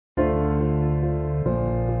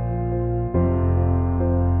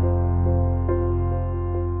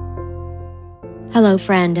Hello,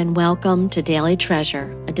 friend, and welcome to Daily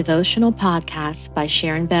Treasure, a devotional podcast by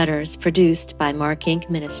Sharon Betters, produced by Mark Inc.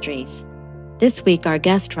 Ministries. This week, our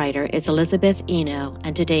guest writer is Elizabeth Eno,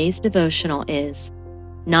 and today's devotional is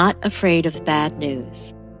Not Afraid of Bad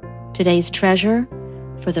News. Today's treasure,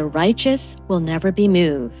 for the righteous will never be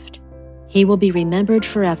moved. He will be remembered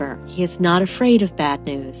forever. He is not afraid of bad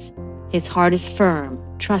news. His heart is firm,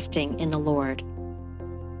 trusting in the Lord.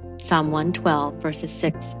 Psalm 112, verses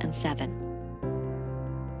 6 and 7.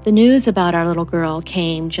 The news about our little girl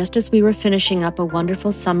came just as we were finishing up a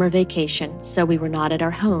wonderful summer vacation, so we were not at our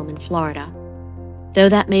home in Florida. Though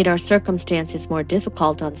that made our circumstances more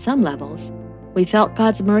difficult on some levels, we felt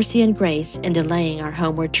God's mercy and grace in delaying our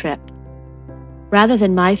homeward trip. Rather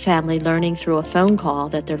than my family learning through a phone call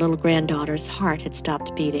that their little granddaughter's heart had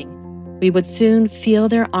stopped beating, we would soon feel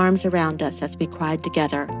their arms around us as we cried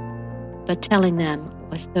together, but telling them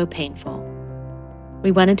was so painful. We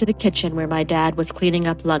went into the kitchen where my dad was cleaning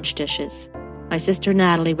up lunch dishes. My sister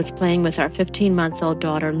Natalie was playing with our 15-month-old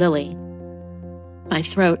daughter Lily. My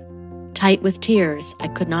throat, tight with tears, I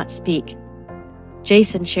could not speak.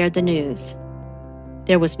 Jason shared the news.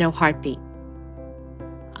 There was no heartbeat.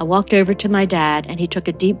 I walked over to my dad and he took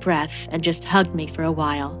a deep breath and just hugged me for a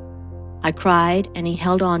while. I cried and he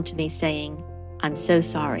held on to me saying, "I'm so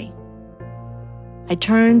sorry." I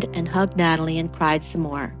turned and hugged Natalie and cried some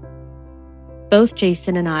more. Both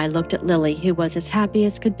Jason and I looked at Lily, who was as happy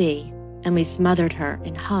as could be, and we smothered her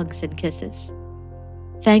in hugs and kisses.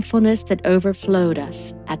 Thankfulness that overflowed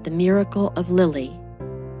us at the miracle of Lily,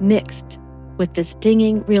 mixed with the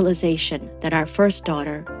stinging realization that our first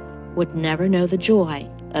daughter would never know the joy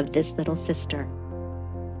of this little sister.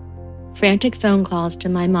 Frantic phone calls to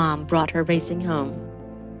my mom brought her racing home.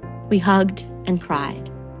 We hugged and cried.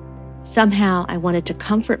 Somehow I wanted to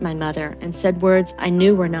comfort my mother and said words I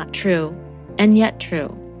knew were not true, and yet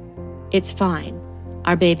true. It's fine.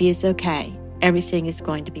 Our baby is okay. Everything is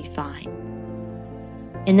going to be fine.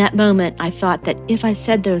 In that moment, I thought that if I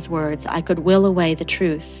said those words, I could will away the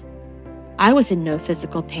truth. I was in no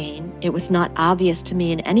physical pain. It was not obvious to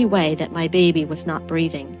me in any way that my baby was not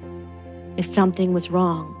breathing. If something was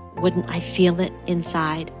wrong, wouldn't I feel it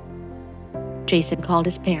inside? Jason called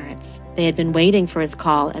his parents. They had been waiting for his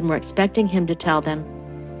call and were expecting him to tell them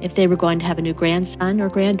if they were going to have a new grandson or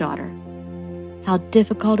granddaughter. How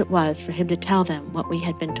difficult it was for him to tell them what we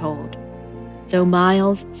had been told. Though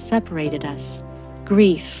miles separated us,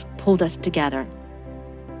 grief pulled us together.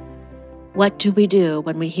 What do we do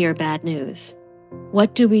when we hear bad news?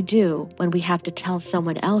 What do we do when we have to tell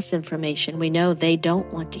someone else information we know they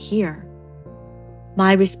don't want to hear?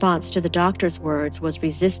 My response to the doctor's words was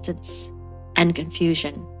resistance and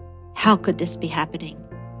confusion. How could this be happening?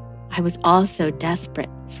 I was also desperate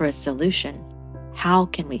for a solution. How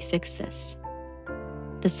can we fix this?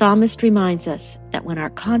 The psalmist reminds us that when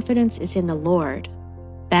our confidence is in the Lord,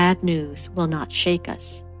 bad news will not shake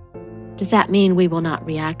us. Does that mean we will not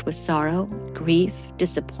react with sorrow, grief,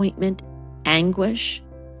 disappointment, anguish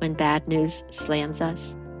when bad news slams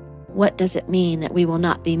us? What does it mean that we will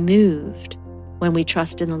not be moved when we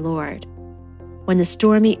trust in the Lord? When the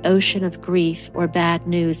stormy ocean of grief or bad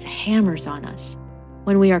news hammers on us,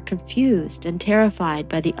 when we are confused and terrified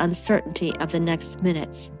by the uncertainty of the next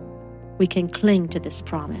minutes, we can cling to this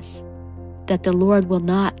promise that the Lord will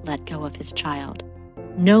not let go of his child,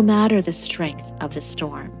 no matter the strength of the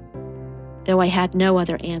storm. Though I had no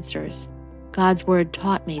other answers, God's word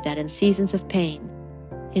taught me that in seasons of pain,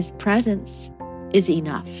 his presence is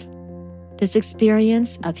enough. This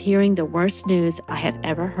experience of hearing the worst news I have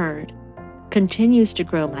ever heard continues to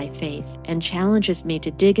grow my faith and challenges me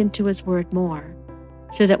to dig into his word more,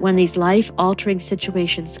 so that when these life-altering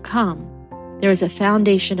situations come, there is a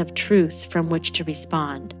foundation of truth from which to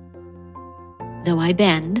respond. Though I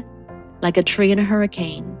bend, like a tree in a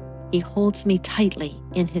hurricane, he holds me tightly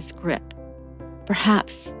in his grip,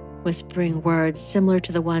 perhaps whispering words similar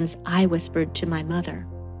to the ones I whispered to my mother.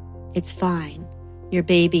 It's fine. Your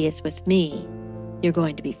baby is with me. You're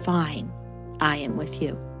going to be fine. I am with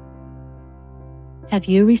you. Have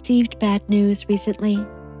you received bad news recently?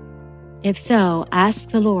 If so, ask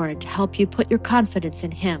the Lord to help you put your confidence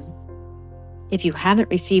in him. If you haven't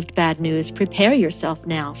received bad news, prepare yourself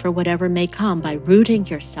now for whatever may come by rooting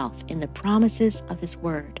yourself in the promises of his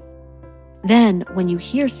word. Then, when you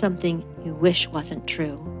hear something you wish wasn't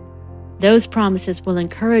true, those promises will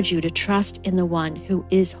encourage you to trust in the one who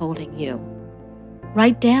is holding you.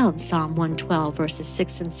 Write down Psalm 112, verses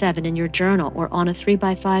 6 and 7 in your journal or on a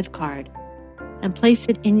 3x5 card, and place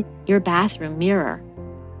it in your bathroom mirror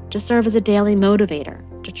to serve as a daily motivator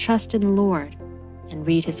to trust in the Lord and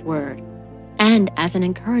read his word, and as an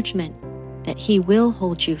encouragement that he will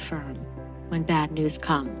hold you firm when bad news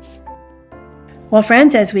comes. Well,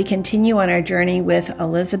 friends, as we continue on our journey with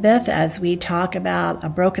Elizabeth, as we talk about a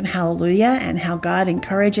broken hallelujah and how God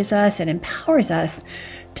encourages us and empowers us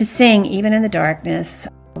to sing even in the darkness,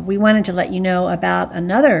 we wanted to let you know about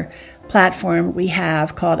another platform we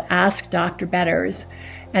have called Ask Dr. Betters.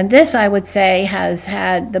 And this, I would say, has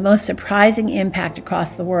had the most surprising impact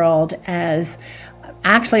across the world, as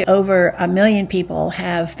actually over 1 million people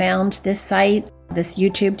have found this site, this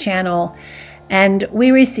YouTube channel, and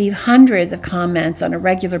we receive hundreds of comments on a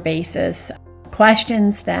regular basis,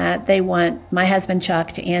 questions that they want my husband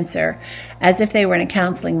Chuck to answer as if they were in a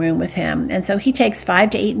counseling room with him. And so he takes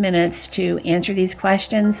 5 to 8 minutes to answer these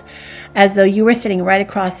questions as though you were sitting right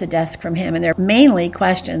across the desk from him. And they're mainly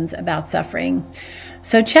questions about suffering.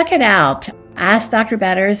 So check it out. Ask Dr.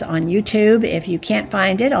 Betters on YouTube. If you can't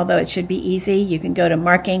find it, although it should be easy, you can go to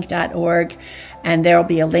markinc.org and there will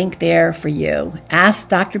be a link there for you. Ask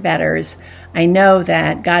Dr. Betters. I know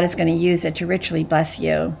that God is going to use it to richly bless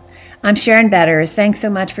you. I'm Sharon Betters. Thanks so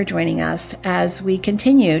much for joining us as we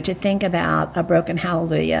continue to think about a broken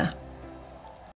hallelujah.